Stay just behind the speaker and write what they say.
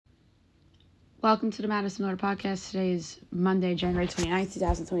Welcome to the Madison Miller Podcast. Today is Monday, January 29th,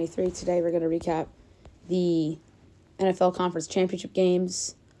 2023. Today we're going to recap the NFL Conference Championship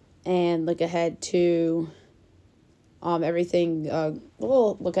games and look ahead to everything.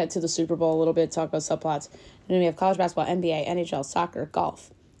 We'll look ahead to the Super Bowl a little bit, talk about subplots. And then we have college basketball, NBA, NHL, soccer, golf,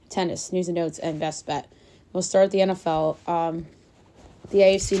 tennis, news and notes, and best bet. We'll start with the NFL. The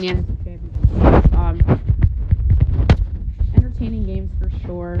AFC and the NFC Championship. Entertaining games for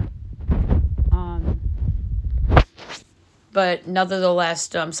sure. But nevertheless,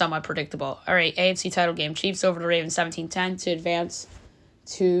 somewhat predictable. All right, AFC title game. Chiefs over the Ravens 17-10 to advance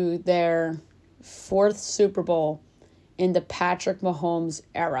to their fourth Super Bowl in the Patrick Mahomes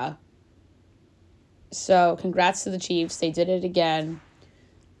era. So, congrats to the Chiefs. They did it again.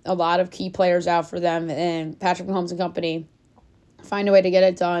 A lot of key players out for them, and Patrick Mahomes and company find a way to get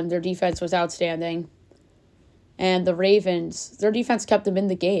it done. Their defense was outstanding. And the Ravens, their defense kept them in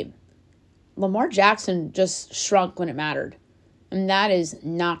the game. Lamar Jackson just shrunk when it mattered. And that is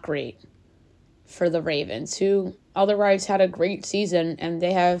not great for the Ravens, who otherwise had a great season, and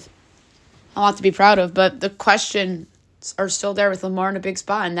they have a lot to be proud of. But the questions are still there with Lamar in a big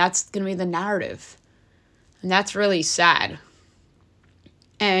spot, and that's going to be the narrative. And that's really sad.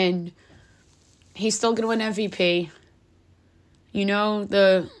 And he's still going to win MVP. You know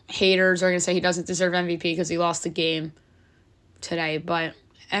the haters are going to say he doesn't deserve MVP because he lost the game today, but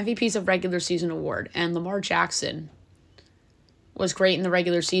MVP is a regular season award, and Lamar Jackson was great in the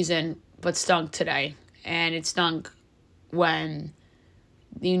regular season, but stunk today. And it stunk when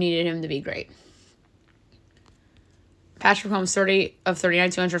you needed him to be great. Patrick Mahomes, 30 of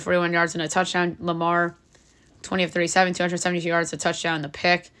 39, 241 yards and a touchdown. Lamar, 20 of 37, 272 yards, a touchdown, the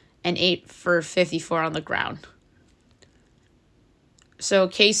pick, and 8 for 54 on the ground. So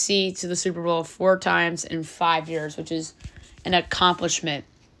KC to the Super Bowl 4 times in 5 years, which is an accomplishment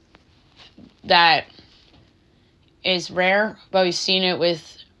that is rare, but we've seen it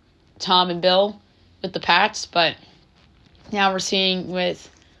with Tom and Bill with the Pats, but now we're seeing with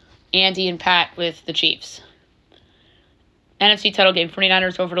Andy and Pat with the Chiefs. NFC title game,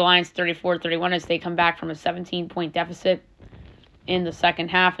 49ers over the Lions 34-31 as they come back from a 17-point deficit in the second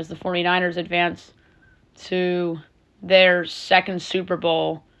half as the 49ers advance to their second Super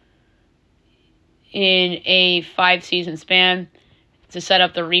Bowl in a 5-season span to set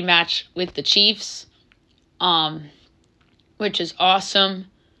up the rematch with the Chiefs. Which is awesome.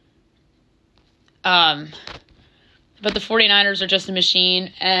 But the 49ers are just a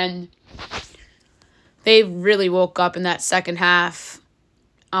machine, and they really woke up in that second half.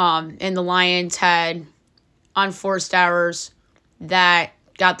 And the Lions had unforced errors that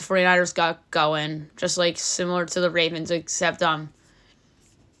got the 49ers going, just like similar to the Ravens, except I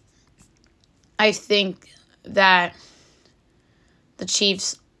think that the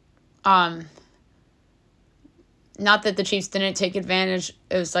Chiefs not that the Chiefs didn't take advantage.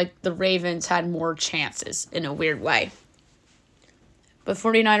 It was like the Ravens had more chances in a weird way. But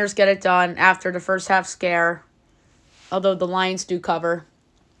 49ers get it done after the first half scare, although the Lions do cover.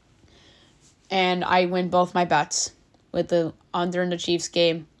 And I win both my bets with the under in the Chiefs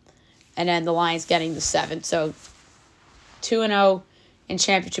game, and then the Lions getting the 7. So 2-0 in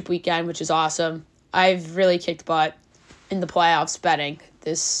championship weekend, which is awesome. I've really kicked butt in the playoffs betting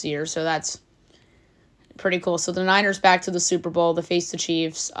this year, so that's pretty cool. So the Niners back to the Super Bowl. They face the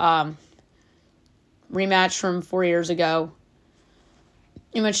Chiefs. Rematch from 4 years ago,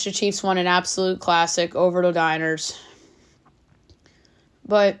 in which the Chiefs won an absolute classic over the Niners.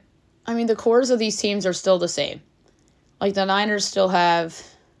 But, I mean, the cores of these teams are still the same. Like, the Niners still have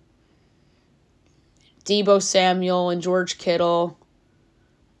Deebo Samuel and George Kittle.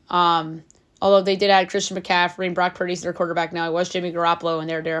 Although they did add Christian McCaffrey and Brock Purdy's their quarterback now. It was Jimmy Garoppolo, and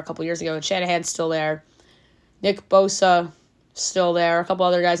they were there a couple years ago. And Shanahan's still there. Nick Bosa still there. A couple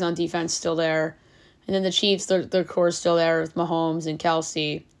other guys on defense still there. And then the Chiefs, their core is still there with Mahomes and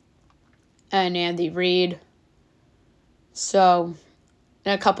Kelsey and Andy Reid. So,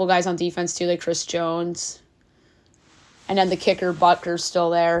 and a couple guys on defense too, like Chris Jones. And then the kicker, Butker's still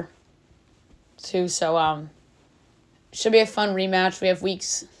there too. So, should be a fun rematch. We have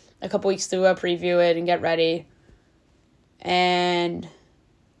a couple weeks to preview it and get ready. And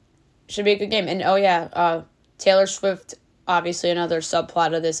should be a good game. And, Taylor Swift, obviously another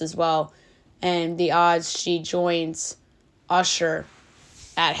subplot of this as well. And the odds she joins Usher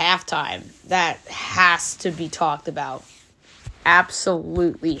at halftime. That has to be talked about.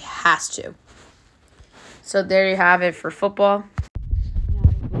 Absolutely has to. So there you have it for football. Now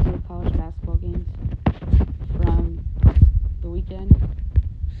we'll do college basketball games from the weekend.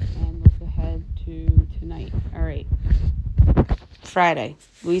 And look ahead to tonight. All right. Friday,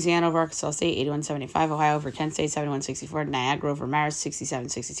 Louisiana over Arkansas State, 81-75. Ohio over Kent State, 71-64. Niagara over Marist,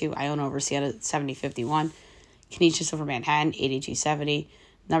 67-62. Iona over Siena, 70-51. Canisius over Manhattan, 82-70.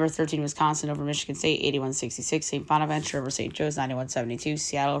 Number 13, Wisconsin over Michigan State, 81-66. St. Bonaventure over St. Joe's, 91-72.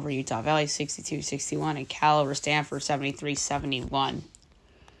 Seattle over Utah Valley, 62-61. And Cal over Stanford, 73-71.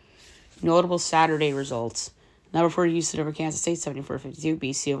 Notable Saturday results. Number 4, Houston over Kansas State, 74-52.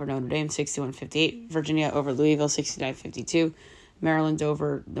 BC over Notre Dame, 61-58. Virginia over Louisville, 69-52. Maryland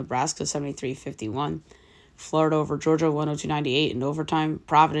over Nebraska, 73-51. Florida over Georgia, 102-98 in overtime.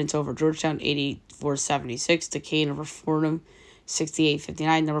 Providence over Georgetown, 84-76. Duquesne over Fordham,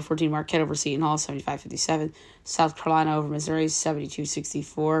 68-59. Number 14, Marquette over Seton Hall, 75-57. South Carolina over Missouri,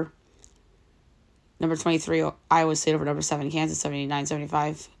 72-64. Number 23, Iowa State over number 7, Kansas,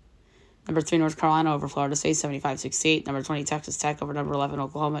 79-75. Number 3, North Carolina over Florida State, 75-68. Number 20, Texas Tech over number 11,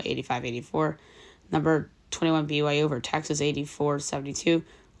 Oklahoma, 85-84. Number 21, BYU over Texas, 84-72.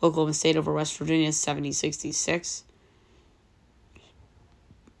 Oklahoma State over West Virginia, 70-66.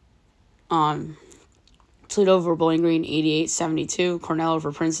 Toledo over Bowling Green, 88-72. Cornell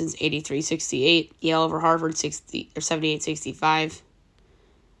over Princeton, 83-68. Yale over Harvard, 78-65.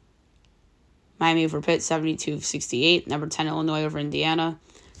 Miami over Pitt, 72-68. Number 10, Illinois over Indiana,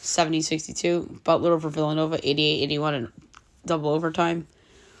 70-62. Butler over Villanova, 88-81 in double overtime.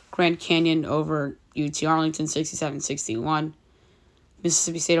 Grand Canyon over UT Arlington, 67-61.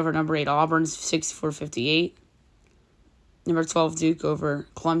 Mississippi State over number 8, Auburn, 64-58. Number 12, Duke over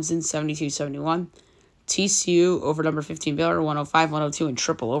Clemson, 72-71. TCU over number 15, Baylor, 105-102 in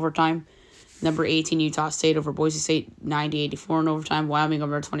triple overtime. Number 18, Utah State over Boise State, 90-84 in overtime. Wyoming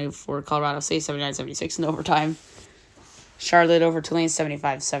over 24, Colorado State, 79-76 in overtime. Charlotte over Tulane,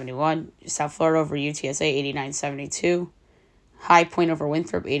 75-71. South Florida over UTSA, 89-72. High Point over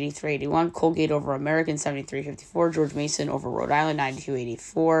Winthrop, 83-81. Colgate over American, 73-54. George Mason over Rhode Island,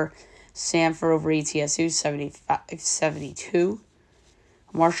 92-84. Sanford over ETSU, 75-72.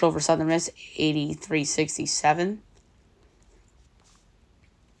 Marshall over Southern Miss, 83-67.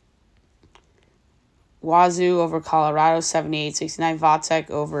 Wazoo over Colorado, 78-69. Vatech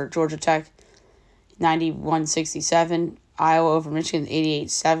over Georgia Tech, 91-67. Iowa over Michigan,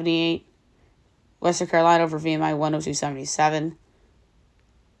 88-78. Western Carolina over VMI, 102-77.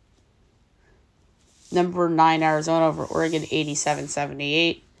 Number 9, Arizona over Oregon,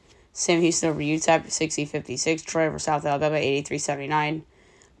 87-78. Sam Houston over UTEP, 60-56. Troy over South Alabama, 83-79.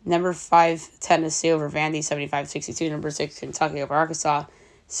 Number 5, Tennessee over Vandy, 75-62. Number 6, Kentucky over Arkansas,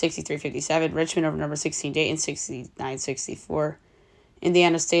 63-57. Richmond over number 16, Dayton, 69-64.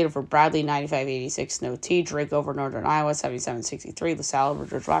 Indiana State over Bradley, 95-86 in OT. Drake over Northern Iowa, 77-63. LaSalle over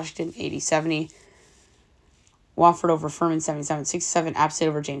George Washington, 80-70. Wofford over Furman, 77-67. App State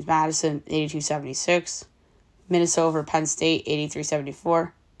over James Madison, 82-76. Minnesota over Penn State,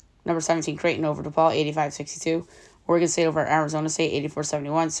 83-74. Number 17, Creighton over DePaul, 85-62. Oregon State over Arizona State,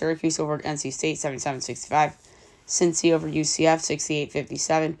 84-71. Syracuse over NC State, 77-65. Cincy over UCF,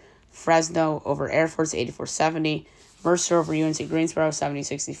 68-57. Fresno over Air Force, 84-70. Mercer over UNC Greensboro,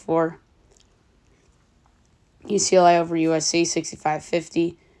 70-64. UCLA over USC,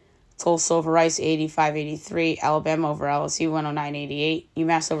 65-50. Tulsa over Rice, 85-83. Alabama over LSU, 109-88.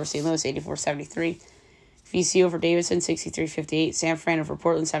 UMass over St. Louis, 84-73. VC over Davidson, 63-58. San Fran over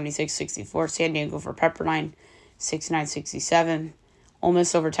Portland, 76-64. San Diego over Pepperdine, 69-67. Ole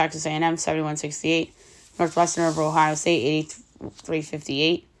Miss over Texas A&M, 71-68. Northwestern over Ohio State,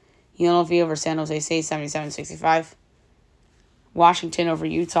 83-58. UNLV over San Jose State, 77-65. Washington over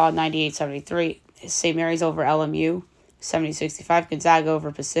Utah, 98-73. St. Mary's over LMU, 70-65. Gonzaga over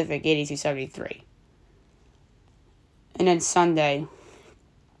Pacific, 82-73. And then Sunday,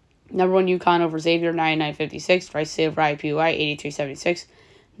 number 1 UConn over Xavier, 99-56. Rice State over IUPUI, 83-76.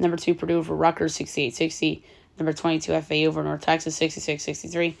 Number 2 Purdue over Rutgers, 68-60. Number 22 FAU over North Texas,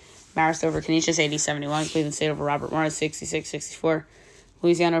 66-63. Marist over Canisius, 80-71. Cleveland State over Robert Morris, 66-64.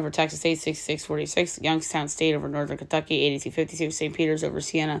 Louisiana over Texas State, 66-46. Youngstown State over Northern Kentucky, 82-52. St. Peter's over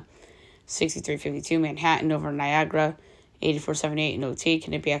Siena, 63-52. Manhattan over Niagara, 84-78 in OT.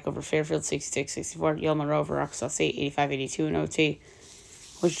 Quinnipiac over Fairfield, 66-64. Yale Monroe over Arkansas State, 85-82 in OT.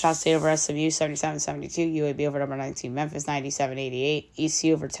 Wichita State over SMU, 77-72. UAB over number 19 Memphis, 97-88.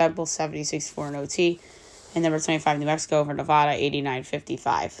 ECU over Temple, 70-64 in OT. And number 25 New Mexico over Nevada,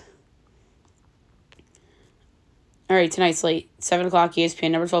 89-55. All right, tonight's slate, 7 o'clock,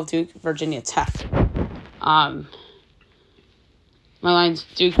 ESPN, number 12, Duke, Virginia Tech. My line's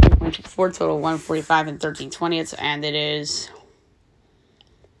Duke, 3.4, total 145 and 13/20, and it is,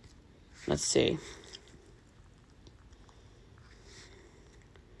 let's see,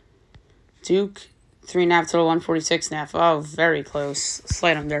 Duke 3.5 total, 146.5. Oh, very close.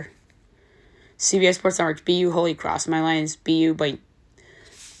 Slight under. CBS Sports Network, BU Holy Cross. My line is BU by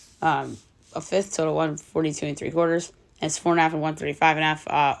a fifth, total 142.75. And it's 4.5 and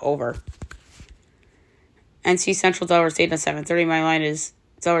 135.5 over. NC Central Delaware State at 7:30. My line is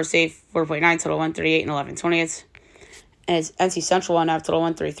Delaware State 4.9, total 138 and 11/20. And it's NC Central 1.5, total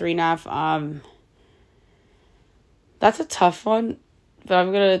 133.5. That's a tough one, but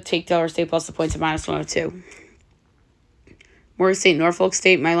I'm gonna take Delaware State plus the points at -102. Morgan State Norfolk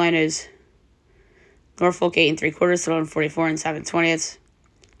State. My line is Norfolk 8 3/4, total 144 and 7/20.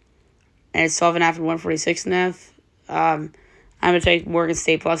 And it's 12.5 and 146.5. I'm gonna take Morgan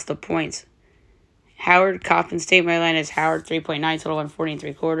State plus the points. Howard Coppin State. My line is Howard 3.9, total 140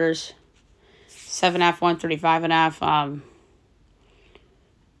 3/4. 7.5, 135.5.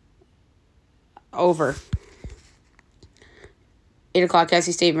 Over. 8 o'clock,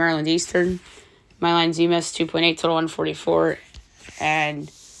 SC State, Maryland Eastern. My line's UMass 2.8, total 144 and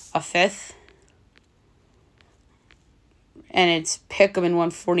a fifth. And it's Pick'em in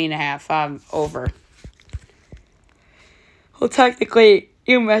 140.5. Over. Well, technically,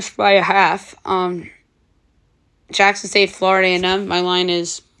 UMass by a half. Jackson State, Florida A&M. My line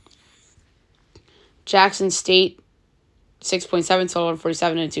is Jackson State 6.7, total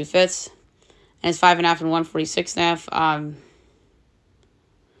 147 and 2/5. And it's 5.5 and 146.5.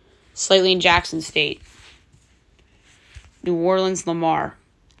 Slightly in Jackson State. New Orleans, Lamar.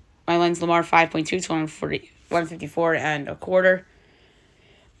 My line's Lamar 5.2, total 154 and a quarter.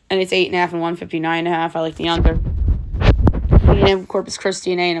 And it's 8.5 and 159.5. I like the under. A&M Corpus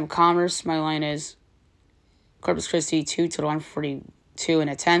Christi and A&M Commerce. My line is Corpus Christi 2, total 142 and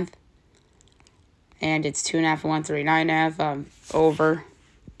a tenth. And it's 2.5 and 139.5. Over.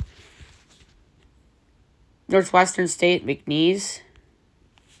 Northwestern State, McNeese.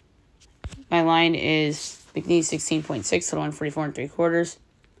 My line is McNeese 16.6, total 144 and 3/4.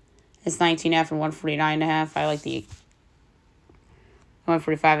 It's 19.5 and 149.5. I like the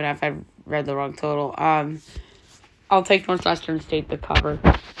 145.5. I read the wrong total. I'll take Northwestern State to cover.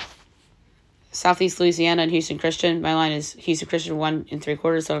 Southeast Louisiana and Houston Christian. My line is Houston Christian 1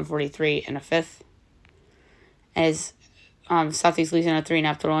 3/4, total 143 and a fifth. As Southeast Louisiana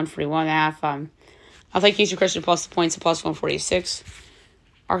 3.5, total 141.5. I'll take Houston Christian plus the points at plus 146.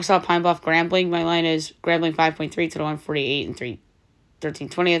 Arkansas Pine Bluff Grambling. My line is Grambling 5.3, total 148 and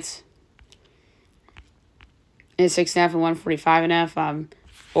 13/20. And it's 6.5 and 145.5.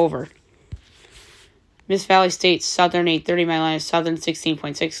 Over. Miss Valley State Southern 8:30. My line is Southern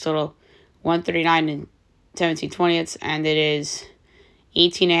 16.6, total 139 and 17/20. And it is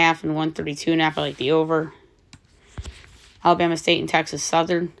 18.5 and 132.5. I like the over. Alabama State and Texas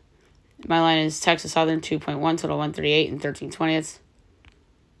Southern. My line is Texas Southern 2.1, total 138 and 13/20.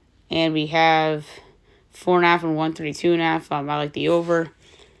 And we have 4.5 and 132.5. I like the over.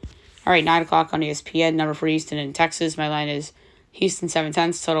 All right, 9 o'clock on ESPN. Number for Houston and Texas. My line is Houston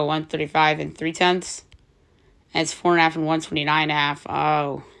 7/10, total 135 and 3/10. And it's 4.5 and 129.5.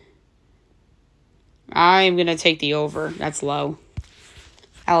 Oh. I'm going to take the over. That's low.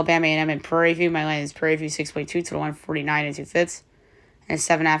 Alabama A&M and Prairie View. My line is Prairie View 6.2, total 149 and 2/5. And it's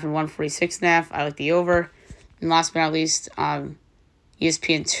 7.5 and 146.5. I like the over. And last but not least,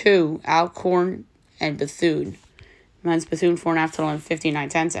 ESPN 2, Alcorn and Bethune. Mine's Bethune 4.5, total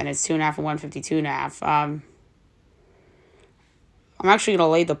 159.10, and it's 2.5 and 152.5. I'm actually going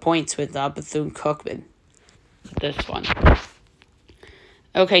to lay the points with Bethune Cookman. This one.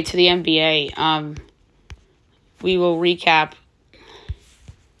 Okay, to the NBA. We will recap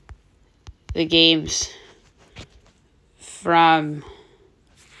the games from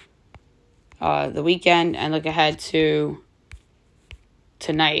the weekend and look ahead to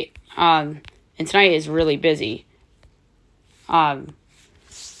tonight. And tonight is really busy.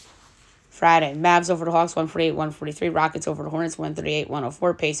 Friday, Mavs over the Hawks 148-143, Rockets over the Hornets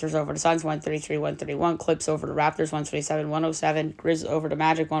 138-104, Pacers over the Suns 133-131, Clips over the Raptors 127-107, Grizz over the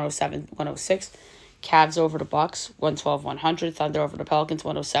Magic 107-106, Cavs over the Bucks 112-100, Thunder over the Pelicans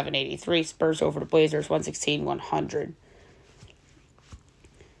 107-83, Spurs over the Blazers 116-100.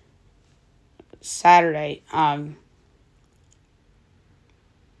 Saturday,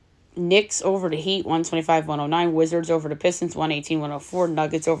 Knicks over the Heat, 125-109. Wizards over the Pistons, 118-104.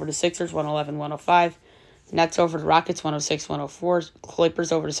 Nuggets over the Sixers, 111-105. Nets over the Rockets, 106-104.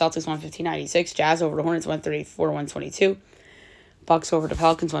 Clippers over the Celtics, 115-96. Jazz over the Hornets, 134-122. Bucks over the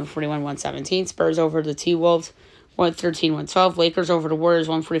Pelicans, 141-117. Spurs over the T-Wolves, 113-112. Lakers over the Warriors,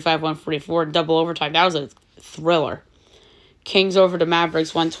 145-144. Double overtime. That was a thriller. Kings over the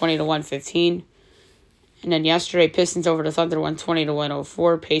Mavericks, 120-115. And then yesterday, Pistons over the Thunder 120 to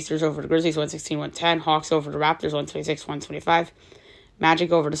 104. Pacers over the Grizzlies 116-110. Hawks over the Raptors 126-125.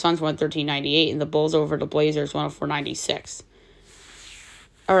 Magic over the Suns 113-98. And the Bulls over the Blazers 104-96.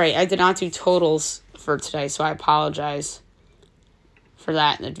 All right, I did not do totals for today, so I apologize for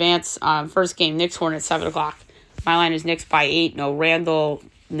that in advance. First game, Knicks Hornets 7 o'clock. My line is Knicks by 8. No Randall,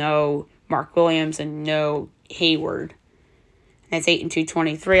 no Mark Williams, and no Hayward. That's 8 and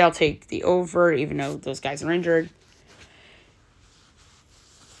 223. I'll take the over, even though those guys are injured.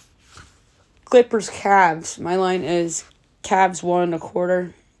 Clippers Cavs. My line is Cavs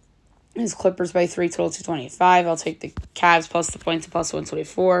 1.25. It's Clippers by 3, total 225. I'll take the Cavs plus the points and plus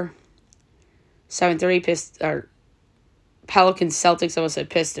 124. 7:30 Pelicans Celtics. I almost said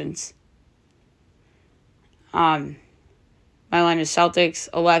Pistons. My line is Celtics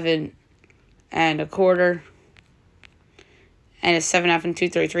 11.25. And it's 7.5 and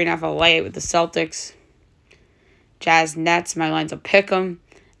 233.5. I'll lay it with the Celtics. Jazz Nets. My line's a pick 'em.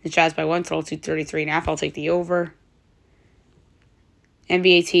 The Jazz by 1, total 233.5. I'll take the over.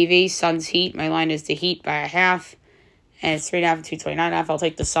 NBA TV, Suns Heat. My line is the Heat by 0.5. And it's 3.5 and 229.5. I'll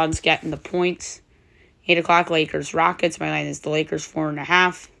take the Suns getting the points. 8 o'clock, Lakers Rockets. My line is the Lakers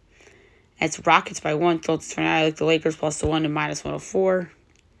 4.5. It's Rockets by 1, total 229. I like the Lakers plus the 1 and minus 104.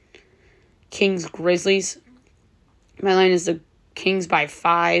 Kings Grizzlies. My line is the Kings by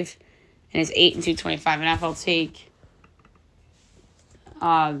 5, and it's 8 and 225.5. I'll take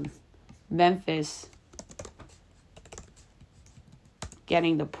Memphis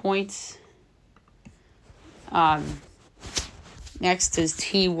getting the points. Next is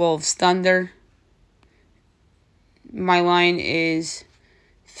T-Wolves Thunder. My line is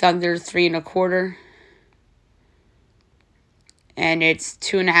Thunder 3.25, and it's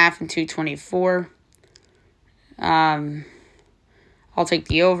 2.5 and 224. I'll take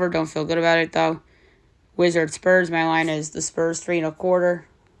the over. Don't feel good about it, though. Wizards Spurs. My line is the Spurs 3.25.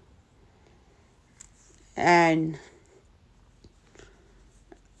 And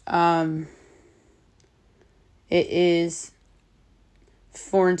it is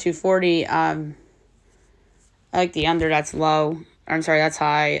 4 and 240. I like the under. That's low. I'm sorry, that's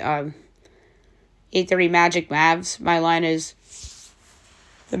high. 8:30 Magic Mavs. My line is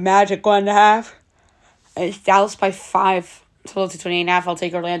the Magic 1.5. It's Dallas by 5, total to 28.5. I'll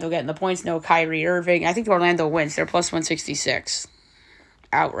take Orlando getting the points. No Kyrie Irving. I think Orlando wins. They're plus 166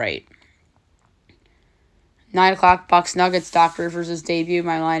 outright. 9 o'clock, Bucks Nuggets. Doc Rivers' debut.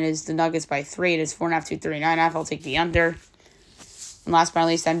 My line is the Nuggets by 3. It is 4.5, 239.5. I'll take the under. And last but not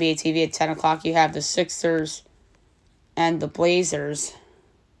least, NBA TV at 10 o'clock. You have the Sixers and the Blazers.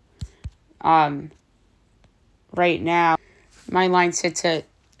 Right now, my line sits at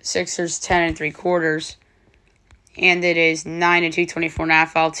Sixers 10.75. And it is 9 and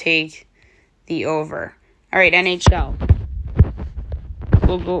 224.5. I'll take the over. All right, NHL.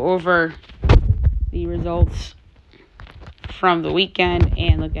 We'll go over the results from the weekend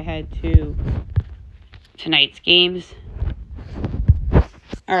and look ahead to tonight's games.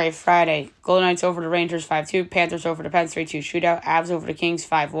 All right, Friday. Golden Knights over the Rangers 5-2. Panthers over the Pens 3-2 shootout. Avs over the Kings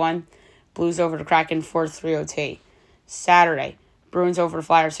 5-1. Blues over the Kraken 4-3 OT. Saturday. Bruins over the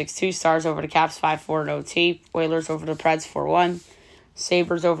Flyers 6-2. Stars over the Caps 5-4 in OT. Oilers over the Preds 4-1.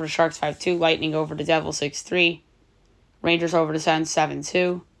 Sabres over the Sharks 5-2. Lightning over the Devils 6-3. Rangers over the Sens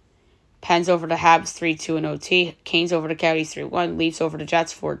 7-2. Pens over the Habs 3-2 in OT. Canes over the Coyotes 3-1. Leafs over the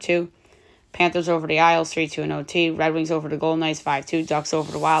Jets 4-2. Panthers over the Isles 3-2 in OT. Red Wings over the Golden Knights 5-2. Ducks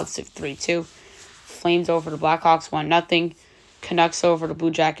over the Wild 3-2. Flames over the Blackhawks 1-0. Canucks over the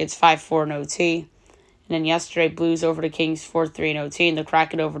Blue Jackets 5-4 in OT. And then yesterday, Blues over the Kings 4-3 in OT. And the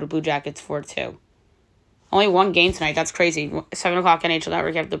Kraken over the Blue Jackets 4-2. Only one game tonight. That's crazy. 7 o'clock NHL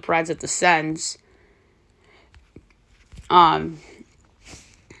Network. You have the Preds at the Sens. Sens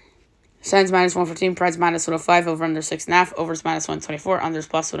minus 114. Preds minus 105. Over under 6.5. Overs minus 124. Unders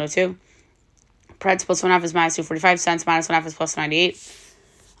plus 102. Preds plus 1.5 is minus 245. Sens minus 1.5 is plus 98.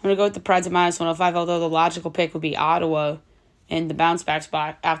 I'm going to go with the Preds at minus 105, although the logical pick would be Ottawa in the bounce back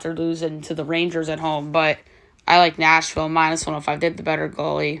spot after losing to the Rangers at home. But I like Nashville minus 105. Did the better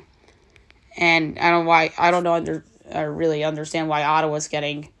goalie. And I don't really understand why Ottawa's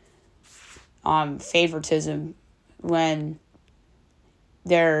getting favoritism when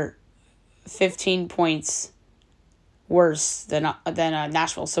they're 15 points worse than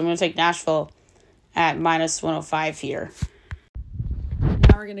Nashville. So I'm going to take Nashville at minus 105 here.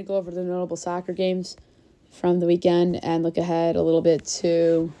 Now we're going to go over the notable soccer games from the weekend and look ahead a little bit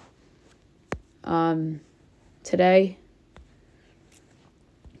to today.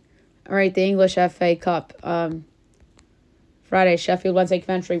 All right, the English FA Cup. Friday, Sheffield, Wednesday,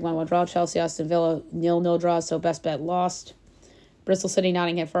 Coventry, 1-1 draw. Chelsea, Aston Villa, 0-0 draw, so best bet lost. Bristol City,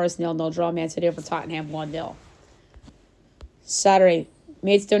 Nottingham Forest, 0-0 draw. Man City over Tottenham, 1-0. Saturday,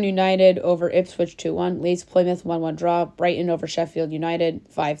 Maidstone United over Ipswich, 2-1. Leeds, Plymouth, 1-1 draw. Brighton over Sheffield United,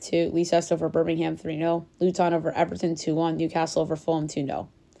 5-2. Leicester over Birmingham, 3-0. Luton over Everton, 2-1. Newcastle over Fulham, 2-0.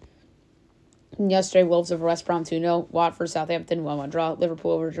 Yesterday, Wolves over West Brom, 2-0. Watford, Southampton, 1-1 draw.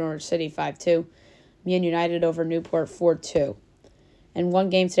 Liverpool over Norwich City, 5-2. Man United over Newport, 4-2. And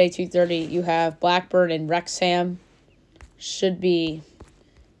one game today, 2:30, you have Blackburn and Wrexham. Should be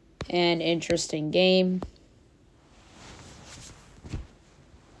an interesting game.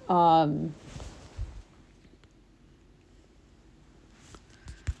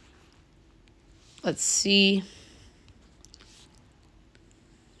 Let's see.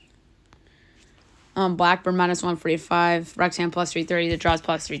 Blackburn minus 145. Wrexham plus 330. The draw's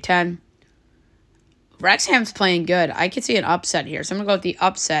plus 310. Wrexham's playing good. I could see an upset here. So I'm going to go with the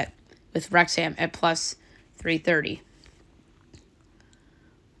upset with Wrexham at plus 330.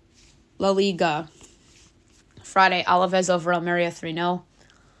 La Liga. Friday, Alaves over Almeria 3-0.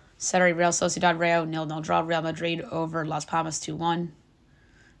 Saturday, Real Sociedad Rayo 0-0 draw. Real Madrid over Las Palmas 2-1.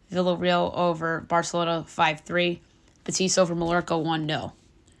 Villarreal over Barcelona 5-3. Betis over Mallorca 1-0.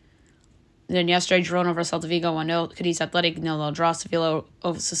 And then yesterday, Girona over Celta Vigo 1-0. Cadiz Athletic 0-0 draw. Sevilla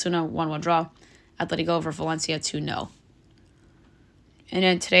over Sasuna 1-1 draw. Atletico over Valencia 2-0. And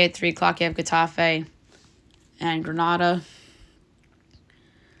then today at 3 o'clock, you have Getafe and Granada.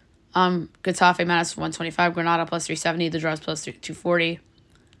 Getafe minus 125. Granada plus 370. The draws plus 240.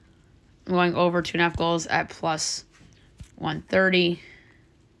 I'm going over 2.5 goals at plus 130.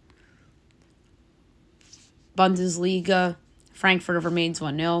 Bundesliga. Frankfurt over Mainz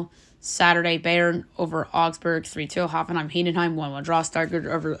 1-0. Saturday, Bayern over Augsburg 3-2. Hoffenheim, Heidenheim 1-1 draw. Stuttgart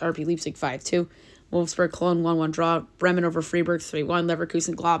over RB Leipzig 5-2. Wolfsburg, Cologne 1-1 draw. Bremen over Freiburg 3-1.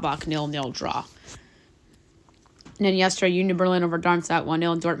 Leverkusen, Gladbach 0-0 draw. And then yesterday, Union Berlin over Darmstadt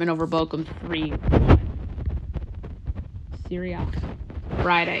 1-0. Dortmund over Bochum 3-1. Serie A.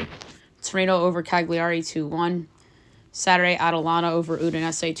 Friday, Torino over Cagliari 2-1. Saturday, Atalanta over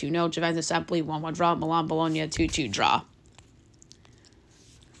Udinese 2-0. Juventus Empoli 1-1 draw. Milan Bologna 2-2 draw.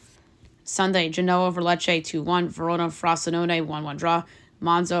 Sunday, Genoa over Lecce 2-1. Verona Frosinone 1-1 draw.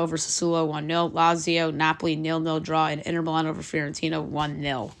 Monza over Sassuolo 1-0. Lazio Napoli 0-0 draw. And Inter Milan over Fiorentina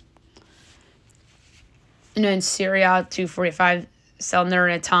 1-0. And then Serie A 245,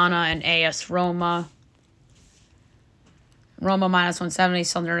 Salernitana and AS Roma. Roma minus 170,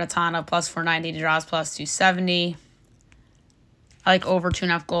 Salernitana plus 490, draws plus 270. I like over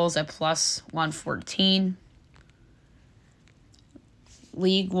 2.5 goals at plus 114.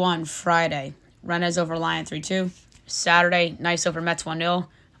 League One Friday, Rennes over Lyon 3-2. Saturday, Nice over Metz 1-0.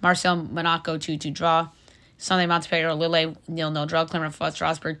 Marseille Monaco 2-2 draw. Sunday, Montpellier Lille 0-0 draw. Clermont-Foot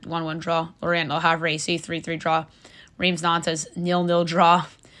Strasbourg 1-1 draw. Lorient Le Havre AC 3-3 draw. Reims Nantes 0-0 draw.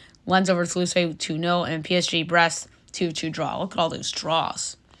 Lens over Toulouse 2-0. And PSG Brest 2-2 draw. Look at all those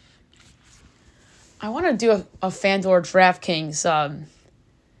draws. I want to do a FanDuel DraftKings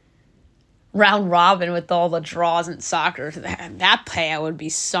round robin with all the draws in soccer. That payout would be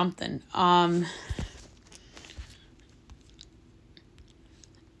something.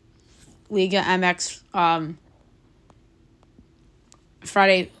 Liga MX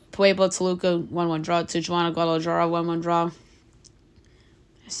Friday, Puebla Toluca 1-1 draw. Tijuana Guadalajara 1-1 draw.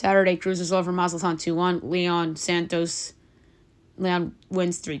 Saturday, Cruises over Mazatlan 2-1. Leon Santos. Leon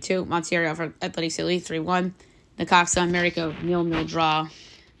wins 3-2. Monterrey over Athletic City 3-1. Necaxa America 0-0 draw. And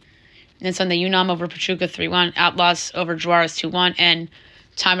then Sunday, UNAM over Pachuca 3-1. Outlaws over Juarez 2-1. And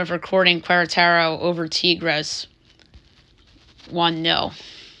time of recording, Querétaro over Tigres 1-0.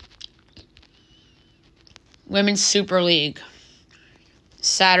 Women's Super League.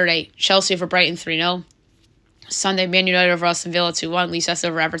 Saturday, Chelsea over Brighton 3-0. Sunday, Man United over Aston Villa 2-1. Leicester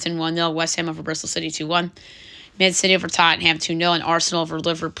over Everton 1-0. West Ham over Bristol City 2-1. Man City over Tottenham 2-0. And Arsenal over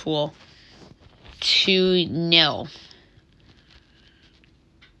Liverpool 2-0.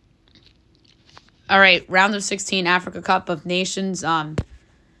 All right, round of 16 Africa Cup of Nations.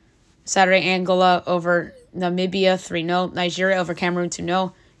 Saturday, Angola over Namibia 3-0. Nigeria over Cameroon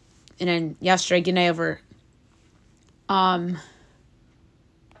 2-0. And then yesterday, Guinea over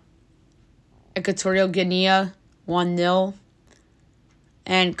Equatorial Guinea 1-0.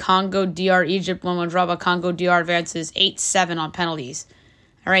 And Congo DR Egypt 1-1 draw, but Congo DR advances 8-7 on penalties.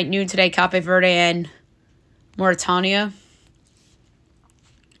 All right, noon today, Cape Verde and Mauritania.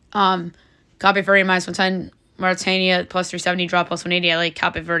 Cape Verde minus 110, Mauritania plus 370, draw plus 180. I like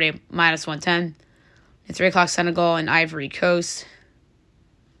Cape Verde minus 110. At 3 o'clock, Senegal and Ivory Coast.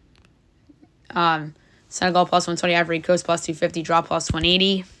 Senegal plus 120. Ivory Coast plus 250. Draw plus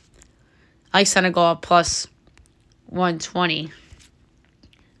 180. I like Senegal plus 120.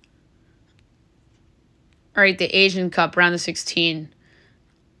 All right, the Asian Cup, round of 16,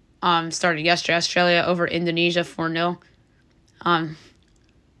 started yesterday. Australia over Indonesia 4-0.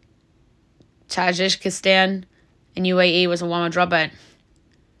 Tajikistan and UAE was a 1-1 draw, but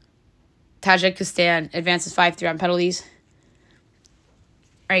Tajikistan advances 5-3 on penalties.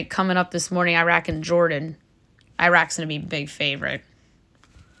 All right, coming up this morning, Iraq and Jordan. Iraq's going to be a big favorite.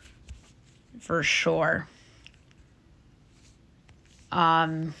 For sure.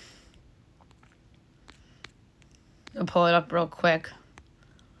 I'll pull it up real quick.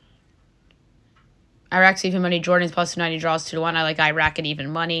 Iraq's even money. Jordan's plus 290, draws 2-1. I like Iraq at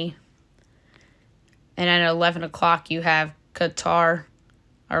even money. And then at 11 o'clock, you have Qatar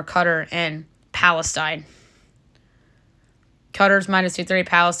and Palestine. Qatar's minus 230,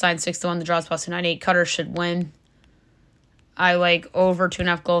 Palestine 6-1. The draw's plus 298. Qatar should win. I like over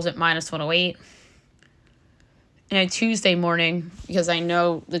 2.5 goals at minus 108. And on Tuesday morning, because I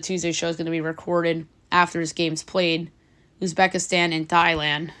know the Tuesday show is going to be recorded after this game's played, Uzbekistan and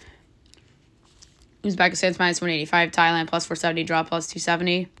Thailand. Uzbekistan's minus 185, Thailand plus 470, draw plus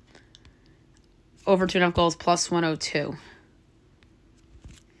 270. Over 2.5 goals plus 102.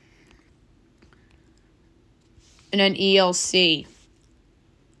 And then ELC.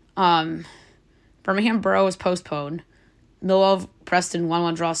 Birmingham Borough was postponed. Millwall Preston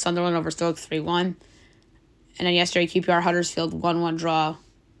 1-1 draw. Sunderland over Stoke 3-1. And then yesterday, QPR Huddersfield 1-1 draw.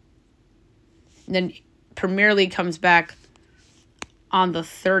 And then Premier League comes back on the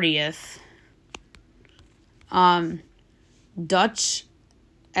 30th. Dutch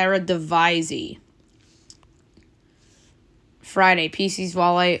Eredivisie. Friday, PC's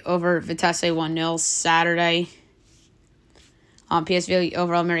Zwolle over Vitesse 1-0. Saturday, PSV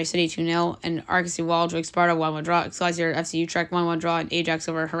over Almere City 2-0. And RKC Waldwick Sparta 1-1 draw. Excelsior FC Utrecht 1-1 draw. And Ajax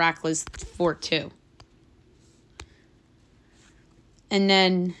over Heracles 4-2. And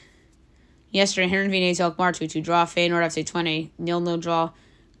then yesterday, Heerenveen AZ Alkmaar 2-2 draw. Feyenoord FC 20 0-0 draw.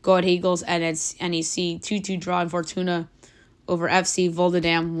 Go Ahead Eagles and it's NEC 2-2 draw. And Fortuna over FC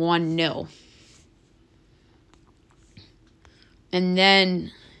Volendam 1-0. And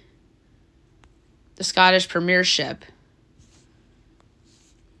then the Scottish Premiership.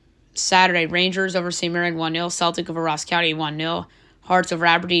 Saturday, Rangers over St. Mirren 1-0. Celtic over Ross County 1-0. Hearts over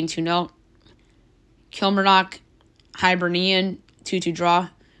Aberdeen 2-0. Kilmarnock, Hibernian 2-2 draw.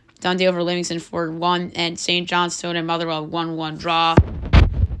 Dundee over Livingston 4-1. And St. Johnstone and Motherwell 1-1 draw.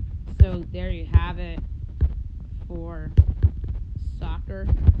 So there you have it for soccer.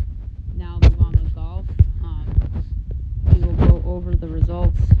 Now move on to golf. We will go over the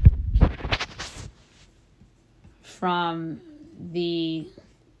results from the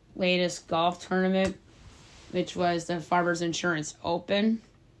latest golf tournament, which was the Farmers Insurance Open.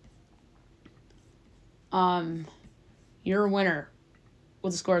 Your winner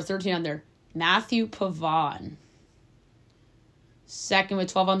with a score of 13 under, Matthew Pavon. Second with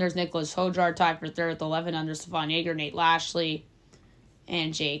 12 under is Nicholas Hojar. Tied for third with 11 under, Stefan Yeager, Nate Lashley,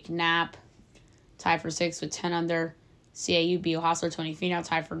 and Jake Knapp. Tied for sixth with 10 under, CAU, Beal Hostler, Tony Finau.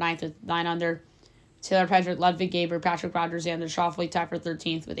 Tied for ninth with 9 under. Taylor Patrick, Ludwig Gaber, Patrick Rogers, Xander Schauffele. Tied for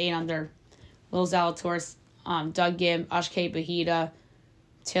 13th with 8 under. Will Zalatoris, Doug Gim, Ashke Bahita,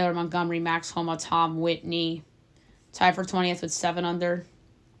 Taylor Montgomery, Max Homa, Tom Whitney. Tied for 20th with 7 under.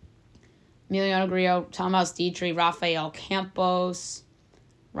 Emiliano Grillo, Thomas Dietrich, Rafael Campos,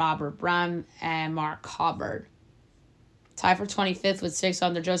 Robert Brem, and Mark Hubbard. Tied for 25th with 6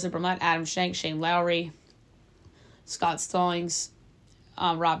 under, Joseph Brumlett, Adam Schenk, Shane Lowry, Scott Stallings,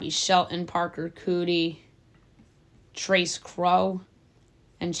 Robbie Shelton, Parker Cootie, Trace Crow,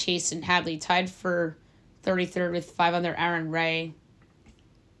 and Chasen Hadley. Tied for 33rd with 5 under, Aaron Ray,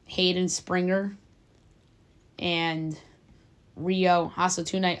 Hayden Springer, and Rio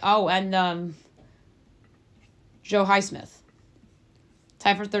Hasatune. Oh, and Joe Highsmith.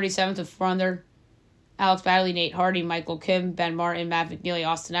 Tied for 37th with 4 under, Alex Badley, Nate Hardy, Michael Kim, Ben Martin, Matt McNeely,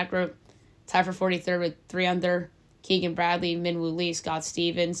 Austin Eckert. Tied for 43rd with 3 under, Keegan Bradley, Minwoo Lee, Scott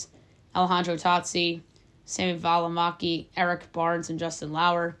Stevens, Alejandro Tozzi, Sammy Valimaki, Eric Barnes, and Justin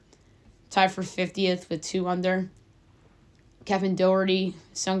Lauer. Tied for 50th with 2 under, Kevin Doherty,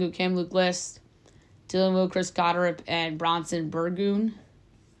 Sungwoo Kim, Luke List, Dylan Wu, Chris Goddard, and Bronson Burgoon.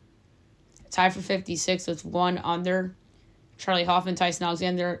 Tied for 56th with 1 under, Charlie Hoffman, Tyson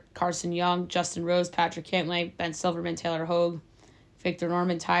Alexander, Carson Young, Justin Rose, Patrick Cantlay, Ben Silverman, Taylor Hogue, Victor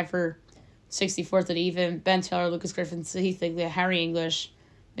Norman. Tied for 64th at even, Ben Taylor, Lucas Griffin, Heath Higley, Harry English,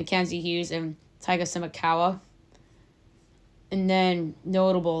 Mackenzie Hughes, and Taiga Simakawa. And then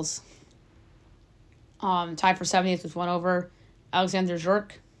notables. tied for 70th with 1 over. Alexander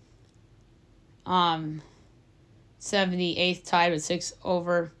Zhurk. 78th tied with 6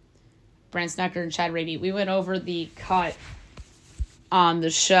 over. Brant Snecker and Chad Raby. We went over the cut on the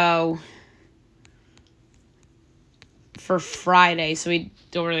show for Friday, so we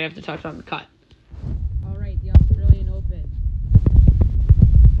don't really have to touch on the cut. All right, the Australian Open.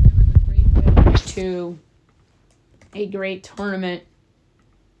 It was a great finish to a great tournament.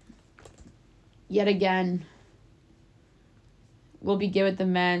 Yet again, we'll begin with the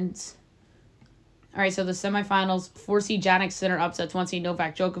men's. All right, so the semifinals, 4-seed Jannik Sinner upsets 1-seed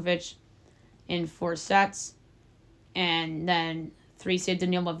Novak Djokovic in 4 sets. And then 3-seed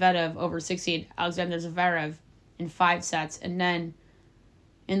Daniil Medvedev over 6-seed Alexander Zverev in 5 sets. And then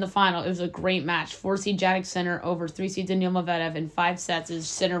in the final, it was a great match. 4-seed Jannik Sinner over 3-seed Daniil Medvedev in 5 sets as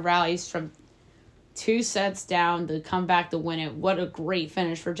Sinner rallies from 2 sets down to come back to win it. What a great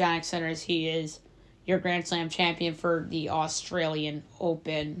finish for Jannik Sinner, as he is your Grand Slam champion for the Australian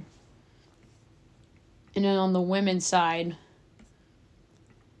Open. And then on the women's side,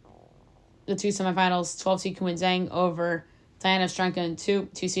 the 2 semifinals, 12-seed Kun Zhang over Diana Strenka in 2,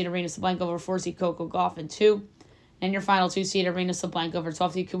 2-seed Arina Sabalenka over 4-seed Coco Gauff in 2, and your final 2-seed Arina Sabalenka over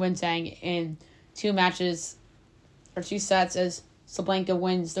 12-seed Kun Zhang in 2 matches, or 2 sets, as Sabalenka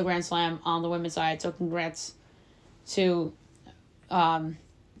wins the Grand Slam on the women's side. So congrats to Arina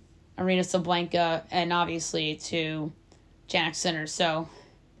Sabalenka and obviously to Jannik Sinner. So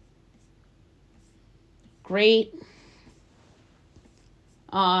great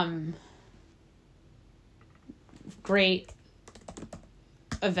great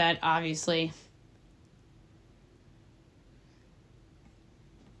event, obviously.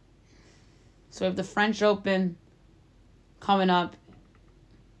 So we have the French Open coming up.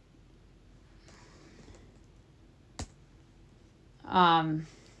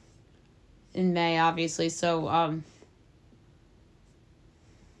 In May, obviously. So, I'm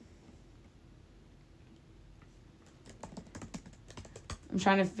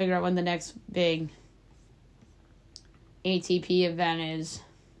trying to figure out when the next big ATP event is.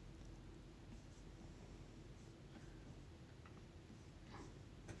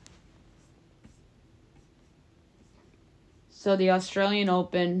 So the Australian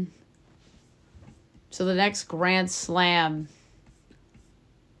Open. So the next Grand Slam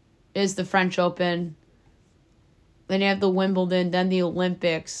is the French Open. Then you have the Wimbledon, then the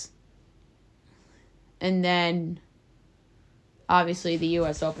Olympics. And then obviously the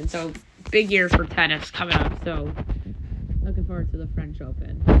US Open. So big year for tennis coming up. So looking forward to the French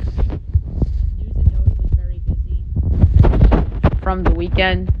Open. News and notes was very busy from the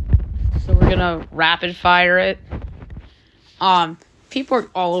weekend. So we're gonna rapid fire it. People are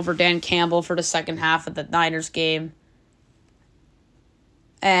all over Dan Campbell for the second half of the Niners game.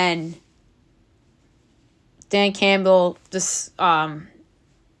 And Dan Campbell just talked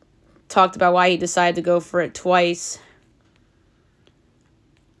about why he decided to go for it twice.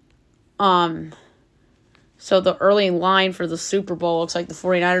 So the early line for the Super Bowl looks like the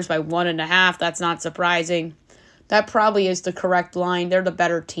 49ers by 1.5. That's not surprising. That probably is the correct line. They're the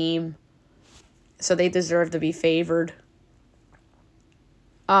better team. So they deserve to be favored.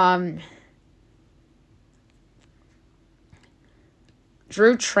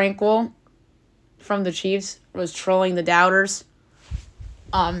 Drew Tranquil from the Chiefs was trolling the doubters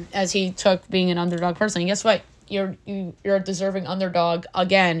as he took being an underdog personally. And guess what? You're a deserving underdog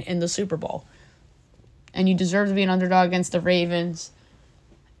again in the Super Bowl. And you deserve to be an underdog against the Ravens.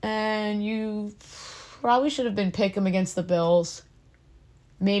 And you probably should have been pick 'em against the Bills.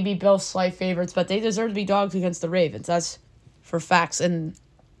 Maybe Bills slight favorites, but they deserve to be dogs against the Ravens. That's for facts. And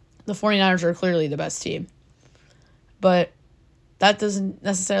the 49ers are clearly the best team. But that doesn't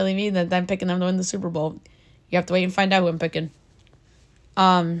necessarily mean that I'm picking them to win the Super Bowl. You have to wait and find out who I'm picking.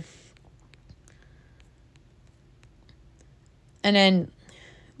 And then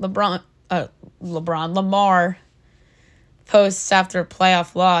Lamar posts after a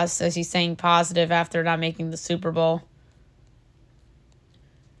playoff loss as he's saying positive after not making the Super Bowl.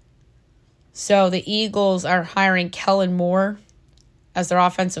 So the Eagles are hiring Kellen Moore as their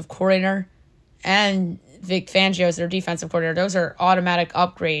offensive coordinator and Vic Fangio as their defensive coordinator. Those are automatic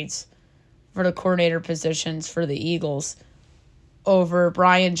upgrades for the coordinator positions for the Eagles over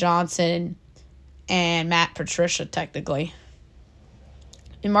Brian Johnson and Matt Patricia, technically.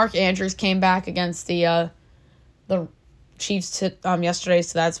 And Mark Andrews came back against the Chiefs yesterday,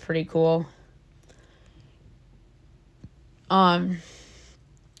 so that's pretty cool.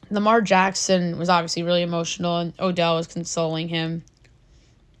 Lamar Jackson was obviously really emotional, and Odell was consoling him.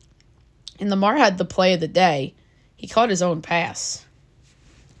 And Lamar had the play of the day. He caught his own pass.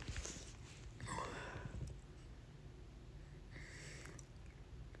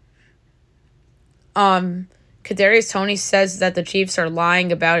 Kadarius Toney says that the Chiefs are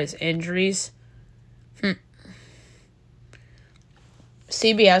lying about his injuries.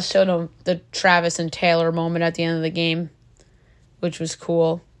 CBS showed him the Travis and Taylor moment at the end of the game, which was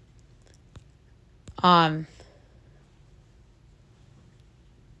cool. And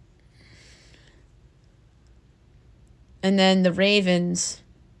then the Ravens,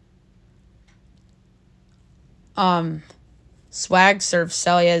 swag surf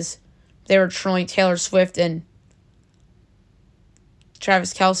Sally as they were trolling Taylor Swift and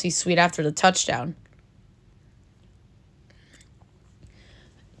Travis Kelce's suite after the touchdown.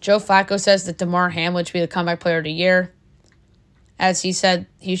 Joe Flacco says that DeMar Hamlin should be the comeback player of the year. As he said,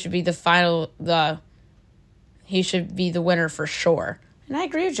 he should be he should be the winner for sure. And I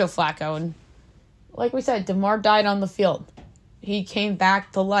agree with Joe Flacco. And like we said, DeMar died on the field. He came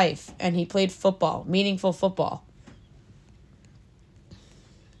back to life and he played football, meaningful football.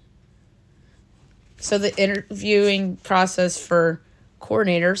 So the interviewing process for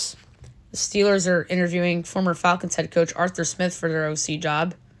coordinators, the Steelers are interviewing former Falcons head coach Arthur Smith for their OC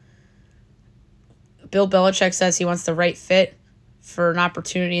job. Bill Belichick says he wants the right fit for an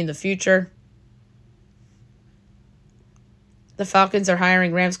opportunity in the future. The Falcons are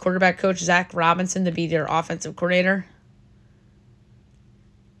hiring Rams quarterback coach Zach Robinson to be their offensive coordinator.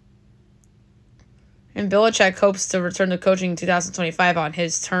 And Belichick hopes to return to coaching in 2025 on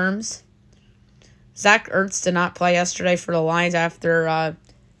his terms. Zach Ertz did not play yesterday for the Lions after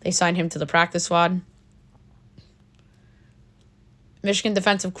they signed him to the practice squad. Michigan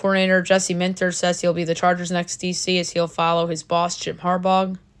defensive coordinator Jesse Minter says he'll be the Chargers' next DC as he'll follow his boss, Jim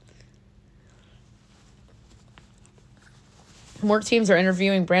Harbaugh. More teams are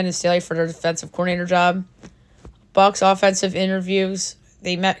interviewing Brandon Staley for their defensive coordinator job. Bucs offensive interviews.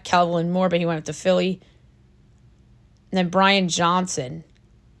 They met Calvin Moore, but he went up to Philly. And then Brian Johnson,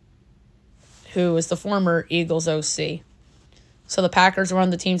 who was the former Eagles OC. So the Packers were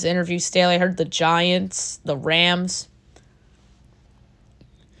on the teams to interview Staley. I heard the Giants, the Rams.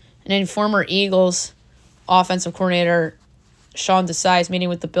 And then former Eagles offensive coordinator Sean Desai is meeting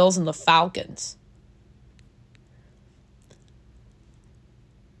with the Bills and the Falcons.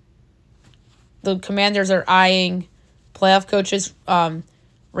 The Commanders are eyeing playoff coaches,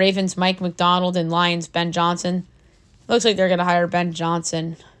 Ravens Mike McDonald and Lions Ben Johnson. Looks like they're going to hire Ben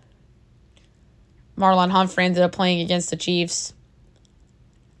Johnson. Marlon Humphrey ended up playing against the Chiefs.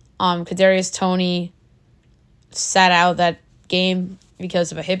 Kadarius Toney sat out that game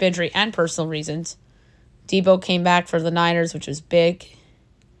because of a hip injury and personal reasons. Debo came back for the Niners, which was big.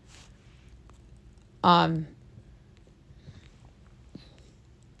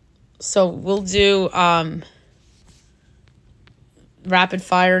 So we'll do rapid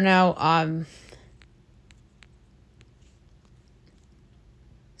fire now.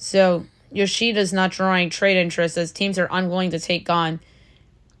 So Yoshida's not drawing trade interest as teams are unwilling to take on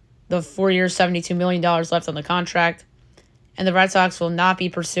the 4 years, $72 million left on the contract. And the Red Sox will not be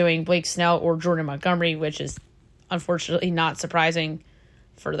pursuing Blake Snell or Jordan Montgomery, which is unfortunately not surprising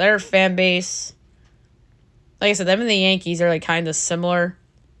for their fan base. Like I said, them and the Yankees are like kind of similar.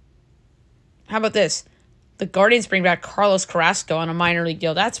 How about this? The Guardians bring back Carlos Carrasco on a minor league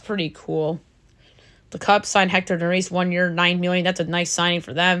deal. That's pretty cool. The Cubs signed Hector Neris 1 year, $9 million. That's a nice signing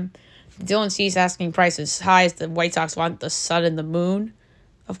for them. Dylan Cease asking price as high as the White Sox want the sun and the moon.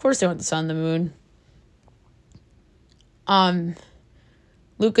 Of course they want the sun and the moon.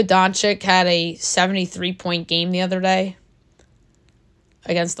 Luka Doncic had a 73-point game the other day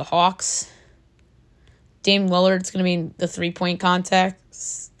against the Hawks. Dame Lillard's going to be in the three-point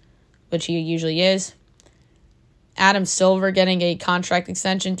contest, which he usually is. Adam Silver getting a contract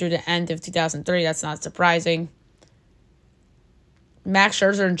extension through the end of 2003. That's not surprising. Max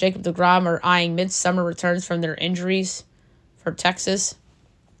Scherzer and Jacob deGrom are eyeing midsummer returns from their injuries for Texas.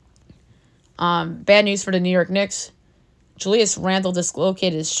 Bad news for the New York Knicks. Julius Randle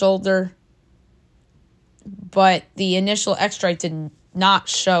dislocated his shoulder, but the initial X-ray did not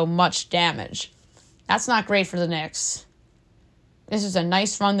show much damage. That's not great for the Knicks. This is a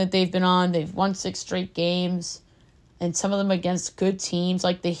nice run that they've been on. They've won 6 straight games, and some of them against good teams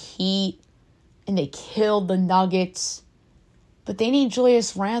like the Heat, and they killed the Nuggets. But they need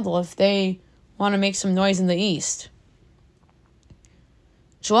Julius Randle if they want to make some noise in the East.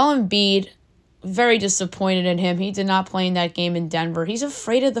 Joel Embiid, very disappointed in him. He did not play in that game in Denver. He's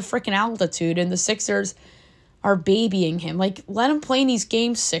afraid of the freaking altitude, and the Sixers are babying him. Like, let him play in these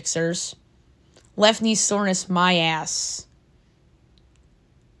games, Sixers. Left knee soreness, my ass.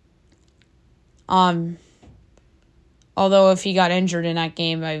 Although if he got injured in that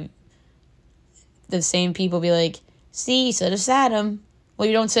game, the same people be like, see, so just sat him. Well,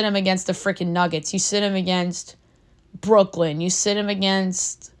 you don't sit him against the freaking Nuggets. You sit him against Brooklyn. You sit him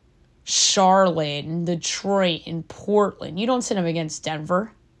against Charlotte and Detroit and Portland. You don't sit him against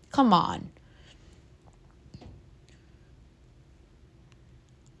Denver. Come on.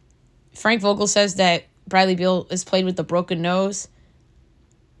 Frank Vogel says that Bradley Beal has played with a broken nose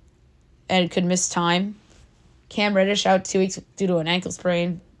and could miss time. Cam Reddish out 2 weeks due to an ankle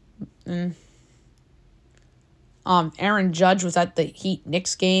sprain. Aaron Judge was at the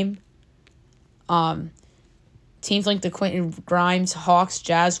Heat-Knicks game. Teams linked to Quentin Grimes, Hawks,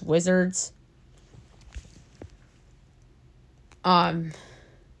 Jazz, Wizards. So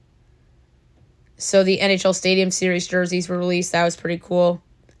the NHL Stadium Series jerseys were released. That was pretty cool.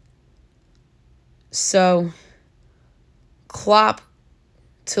 So Klopp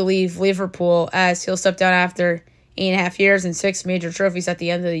to leave Liverpool as he'll step down after 8.5 years and 6 major trophies at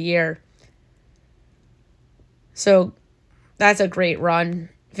the end of the year. So that's a great run.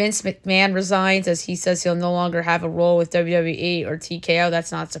 Vince McMahon resigns as he says he'll no longer have a role with WWE or TKO.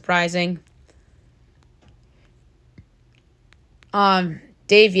 That's not surprising.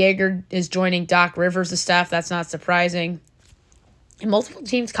 Dave Yeager is joining Doc Rivers' staff. That's not surprising. And multiple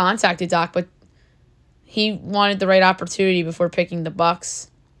teams contacted Doc, but he wanted the right opportunity before picking the Bucks.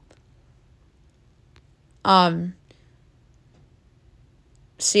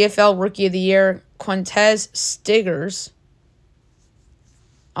 CFL Rookie of the Year, Quintez Stiggers,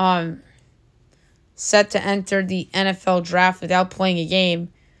 set to enter the NFL draft without playing a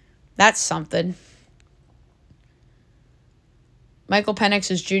game. That's something. Michael Penix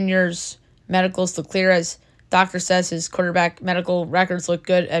Jr.'s medicals look clear as doctor says his quarterback medical records look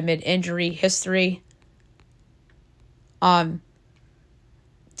good amid injury history. Deion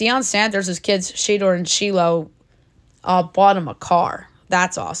Sanders' kids, Shador and Shiloh, bought him a car.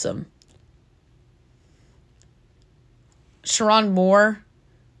 That's awesome. Sharon Moore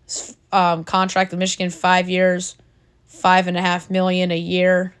contract with Michigan 5 years, $5.5 million a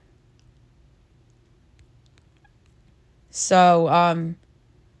year. So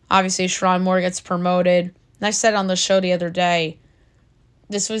obviously Sharon Moore gets promoted. And I said on the show the other day,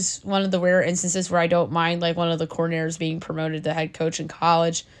 this was one of the rare instances where I don't mind like one of the coordinators being promoted to head coach in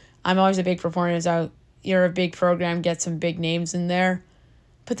college. I'm always a big proponent of you're a big program, get some big names in there.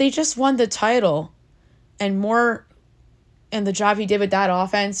 But they just won the title. And Moore and the job he did with that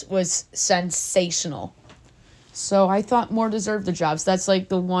offense was sensational. So I thought Moore deserved the job. So that's like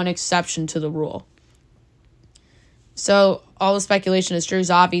the one exception to the rule. So all the speculation is true.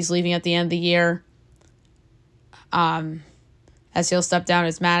 Zavi's leaving at the end of the year. As he'll step down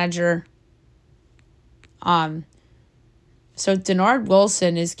as manager. So Denard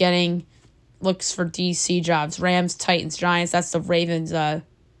Wilson is getting looks for DC jobs. Rams, Titans, Giants. That's the Ravens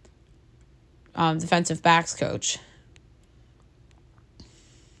defensive backs coach.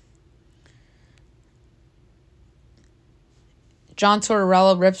 John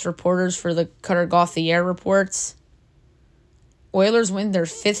Tortorella rips reporters for the Cutter Golf the Air reports. Oilers win their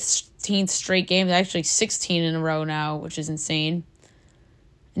 15th straight game. They're actually 16 in a row now, which is insane.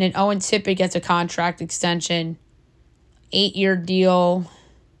 And then Owen Tippett gets a contract extension. 8-year deal.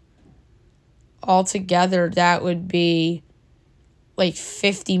 Altogether, that would be like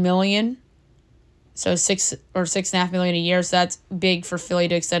 $50 million. So $6.5 million a year. So that's big for Philly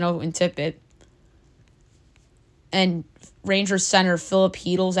to extend Owen Tippett. And Rangers center Philip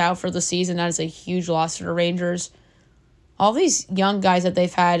Heedle's out for the season. That is a huge loss for the Rangers. All these young guys that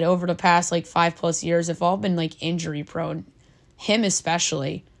they've had over the past like 5+ years have all been like injury prone. Him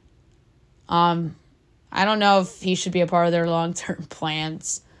especially. I don't know if he should be a part of their long-term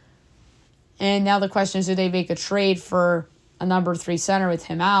plans. And now the question is, do they make a trade for a number 3 center with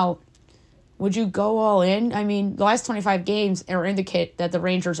him out? Would you go all in? I mean, the last 25 games indicate that the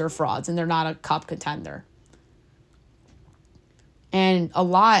Rangers are frauds and they're not a cup contender. And a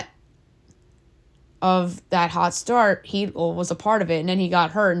lot of that hot start, Heedle was a part of it, and then he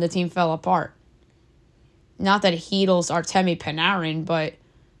got hurt and the team fell apart. Not that Heedle's Artemi Panarin, but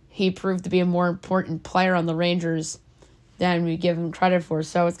he proved to be a more important player on the Rangers than we give him credit for.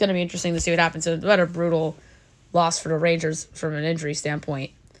 So it's going to be interesting to see what happens. It's a brutal loss for the Rangers from an injury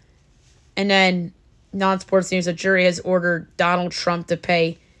standpoint. And then, non-sports news, a jury has ordered Donald Trump to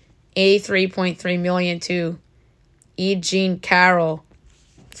pay $83.3 million to E. Jean Carroll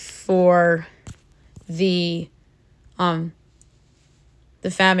for the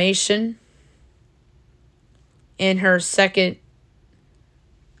defamation in her second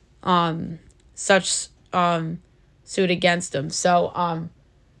such suit against him. So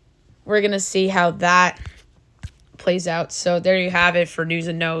we're gonna see how that plays out. So there you have it for news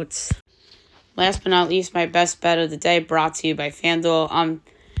and notes. last but not least, my best bet of the day brought to you by FanDuel.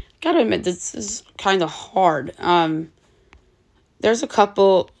 Gotta admit, this is kind of hard. There's a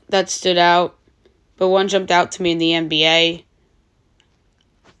couple that stood out, but one jumped out to me in the NBA.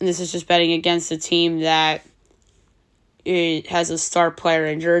 And this is just betting against a team that it has a star player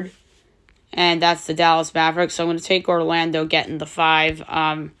injured, and that's the Dallas Mavericks. So I'm going to take Orlando getting the 5.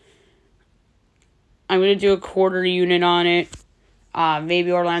 I'm going to do a quarter unit on it.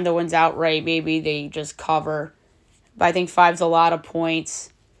 Maybe Orlando wins outright. Maybe they just cover. But I think 5's a lot of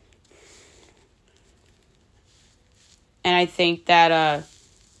points. And I think that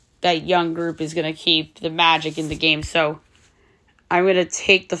that young group is going to keep the magic in the game. So I'm going to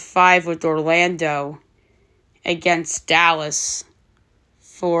take the 5 with Orlando against Dallas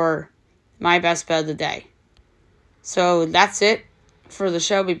for my best bet of the day. So that's it for the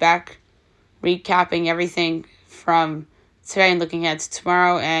show. I'll be back recapping everything from today and looking ahead to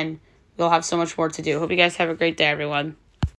tomorrow, and we'll have so much more to do. Hope you guys have a great day, everyone.